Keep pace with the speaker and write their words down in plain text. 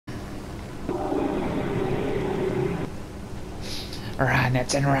Run,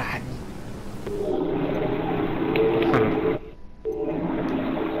 it's and run.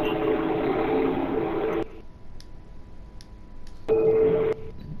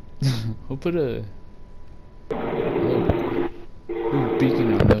 Who put a little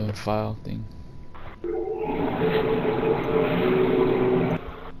beacon on the file thing?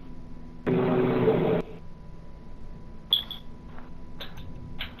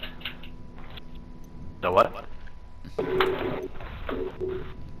 The what?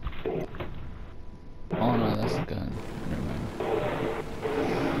 Oh no, that's the gun. Never mind.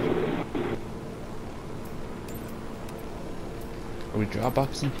 Are we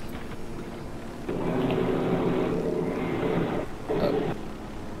dropboxing?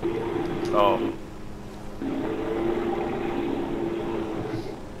 Oh.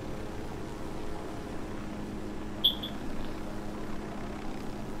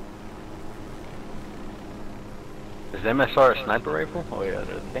 Is the MSR a sniper rifle? Oh yeah,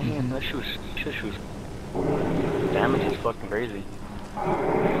 damn, that shit was damage is fucking crazy.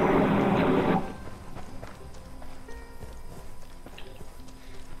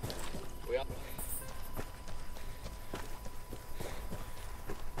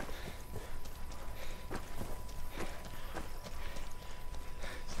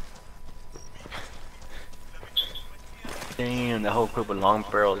 Damn, the whole group of long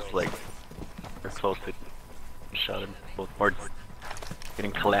barrels like they're close to shot him or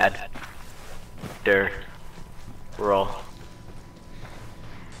getting clad. There, we're all.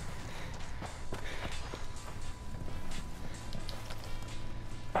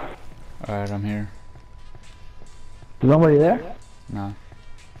 Alright, I'm here. Is nobody there? No.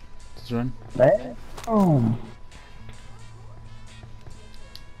 Just run. There? Oh.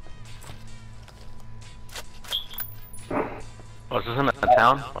 Oh, is this in a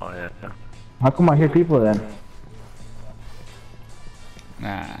town? Oh yeah. How come I hear people then?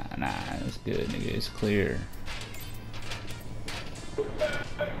 Nah, it's good, nigga. It's clear.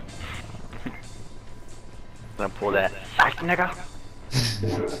 Gonna pull that sack, nigga.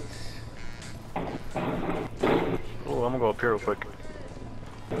 Oh, I'm gonna go up here real quick.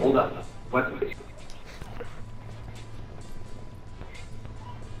 Hold up. What?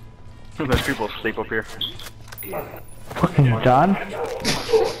 There's people asleep up here. Fucking John?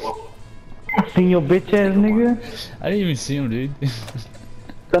 Seen your bitch ass nigga? I didn't even see him, dude.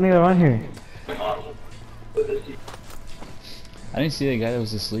 Don't even run here. I didn't see that guy that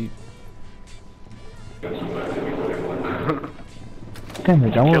was asleep. Damn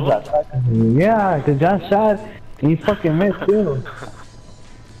it, John was that. Yeah, cause John shot and he fucking missed too.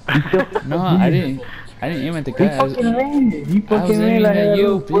 No, I didn't aim at the guy. You fucking ran. You I was fucking ran aiming like at a you,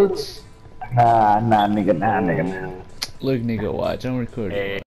 little bitch. Nah, nigga, nah. Look, nigga, watch. I'm recording. Hey.